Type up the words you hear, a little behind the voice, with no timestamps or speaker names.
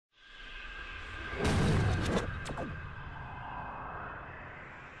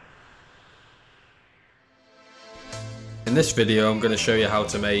In this video I'm going to show you how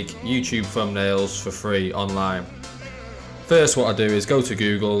to make YouTube thumbnails for free online. First, what I do is go to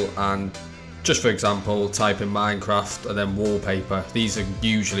Google and, just for example, type in Minecraft and then wallpaper. These are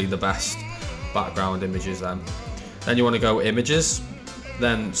usually the best background images then. Then you want to go images,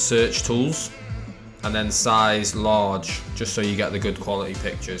 then search tools, and then size large, just so you get the good quality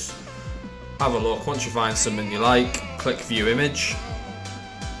pictures. Have a look. Once you find something you like, click view image,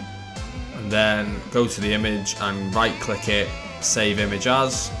 and then go to the image and right click it, save image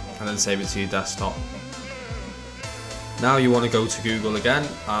as, and then save it to your desktop. Now you want to go to Google again,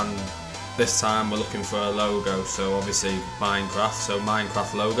 and this time we're looking for a logo, so obviously Minecraft, so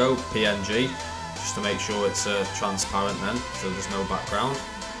Minecraft logo, PNG, just to make sure it's transparent then, so there's no background.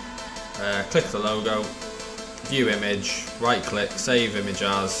 Click the logo, view image, right click, save image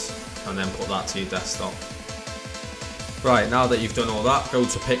as, and then put that to your desktop. Right, now that you've done all that, go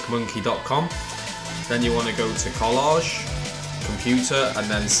to picmonkey.com, then you want to go to collage, computer, and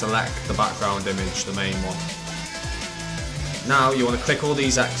then select the background image, the main one. Now you want to click all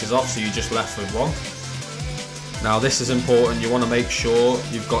these X's off, so you're just left with one. Now this is important, you want to make sure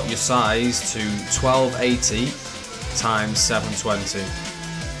you've got your size to 1280 times 720.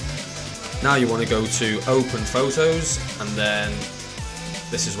 Now you want to go to open photos, and then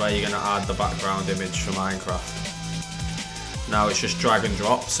this is where you're going to add the background image for Minecraft. Now it's just drag and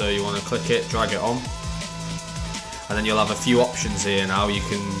drop, so you want to click it, drag it on, and then you'll have a few options here. Now you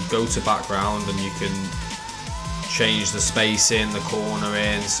can go to background and you can change the space in, the corner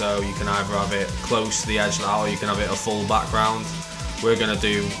in, so you can either have it close to the edge or you can have it a full background. We're going to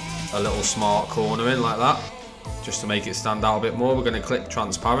do a little smart corner in like that, just to make it stand out a bit more. We're going to click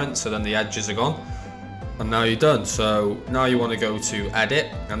transparent, so then the edges are gone. And now you're done. So now you want to go to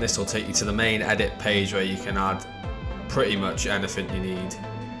edit, and this will take you to the main edit page where you can add pretty much anything you need.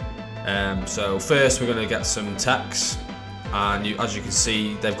 So first we're going to get some text, and as you can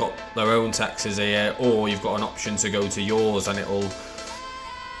see they've got their own texts here, or you've got an option to go to yours and it'll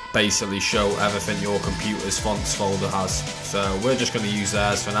basically show everything your computer's fonts folder has. So we're just going to use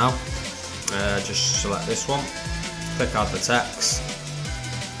theirs for now. Just select this one, click add the text,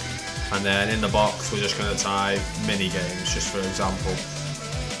 and then in the box we're just going to type mini games, just for example.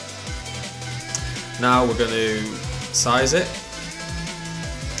 Now we're going to size it.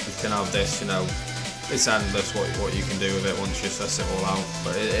 You can have this, you know, it's endless what you can do with it once you suss it all out,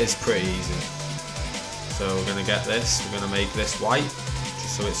 but it's pretty easy. So we're going to get this, we're going to make this white,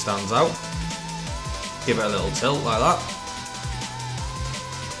 just so it stands out. Give it a little tilt like that.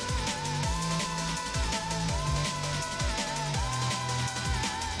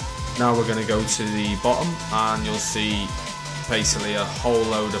 Now we're going to go to the bottom, and you'll see basically a whole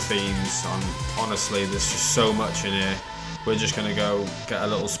load of themes, and honestly there's just so much in here. We're just going to go get a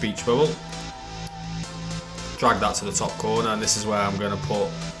little speech bubble, drag that to the top corner, and this is where I'm going to put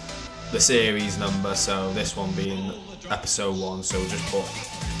the series number, so this one being episode 1, so just put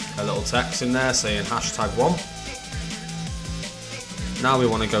a little text in there saying #1. Now we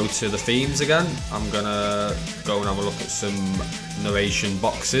want to go to the themes again. I'm going to go and have a look at some narration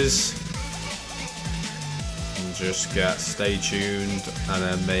boxes and just get stay tuned, and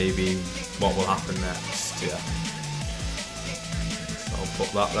then maybe what will happen next. Yeah, so I'll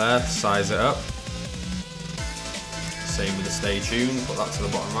put that there, size it up. Same with the stay tuned, put that to the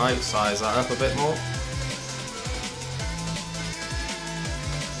bottom right, size that up a bit more.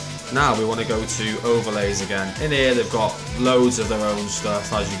 Now we want to go to overlays again. In here they've got loads of their own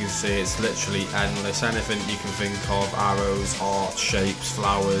stuff. As you can see, it's literally endless. Anything you can think of, arrows, hearts, shapes,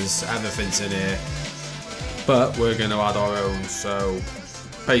 flowers, everything's in here. But we're going to add our own. So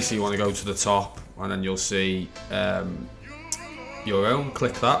basically you want to go to the top, and then you'll see your own.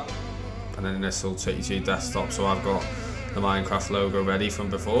 Click that, and then this will take you to your desktop. So I've got the Minecraft logo ready from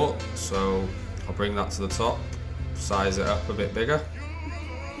before, so I'll bring that to the top, size it up a bit bigger.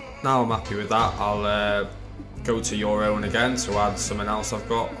 Now I'm happy with that, I'll go to your own again to add something else I've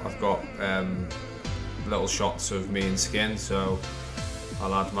got. Little shots of me and skin, so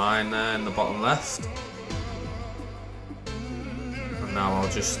I'll add mine there in the bottom left. And now I'll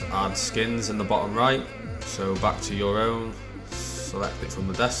just add skins in the bottom right. So back to your own, select it from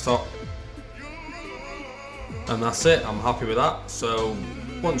the desktop. And that's it, I'm happy with that. So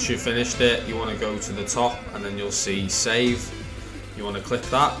once you've finished it, you want to go to the top, and then you'll see save. You want to click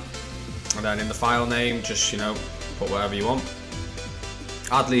that, and then in the file name, just, you know, put whatever you want.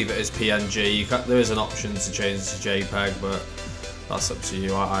 I'd leave it as PNG. There is an option to change it to JPEG, but that's up to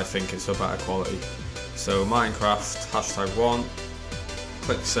you. I think it's a better quality. So Minecraft #1,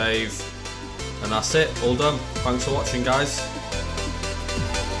 click save, and that's it, all done. Thanks for watching, guys.